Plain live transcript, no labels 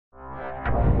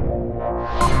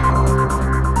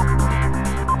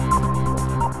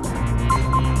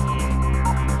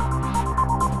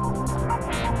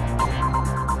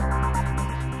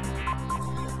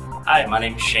Hi, my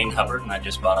name is Shane Hubbard, and I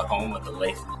just bought a home with the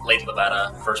Lake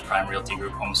Nevada First Prime Realty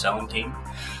Group home selling team.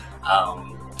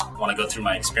 I want to go through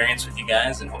my experience with you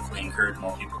guys and hopefully encourage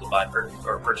more people to buy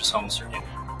or purchase homes through him.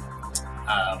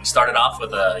 We started off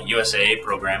with a USAA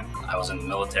program. I was in the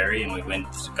military, and we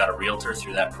got a realtor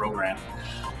through that program,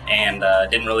 and it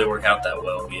didn't really work out that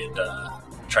well. We had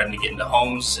tried to get into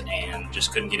homes and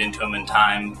just couldn't get into them in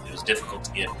time. It was difficult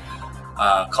to get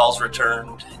calls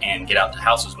returned and get out to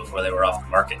houses before they were off the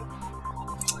market.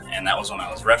 And that was when I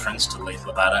was referenced to Lake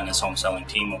Nevada and his home selling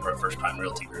team over at First Prime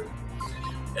Realty Group.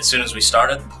 As soon as we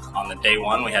started, on the day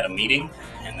one, we had a meeting,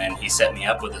 and then he set me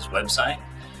up with his website.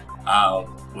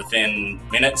 Within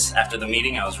minutes after the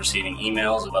meeting, I was receiving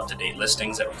emails of up-to-date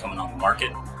listings that were coming on the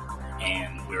market,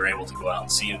 and we were able to go out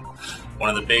and see them. One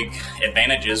of the big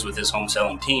advantages with this home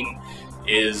selling team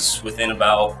is within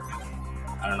about,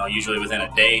 usually within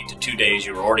a day to 2 days,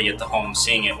 you were already at the home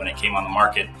seeing it when it came on the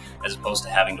market, as opposed to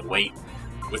having to wait.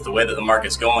 With the way that the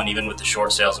market's going, even with the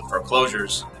short sales and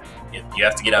foreclosures, you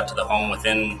have to get out to the home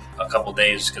within a couple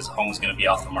days because the home is going to be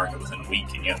off the market within a week,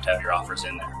 and you have to have your offers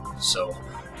in there. So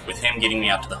with him getting me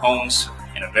out to the homes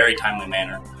in a very timely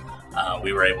manner,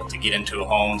 we were able to get into a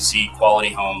home, see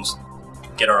quality homes,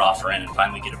 get our offer in, and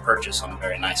finally get a purchase on a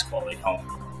very nice quality home.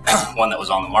 One that was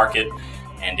on the market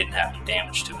and didn't have any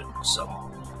damage to it. So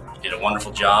he did a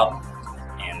wonderful job,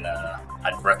 and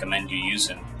I'd recommend you use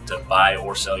him to buy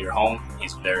or sell your home.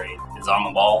 He's on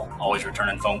the ball, always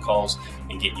returning phone calls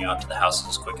and getting you out to the houses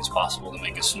as quick as possible to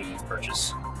make a smooth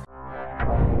purchase.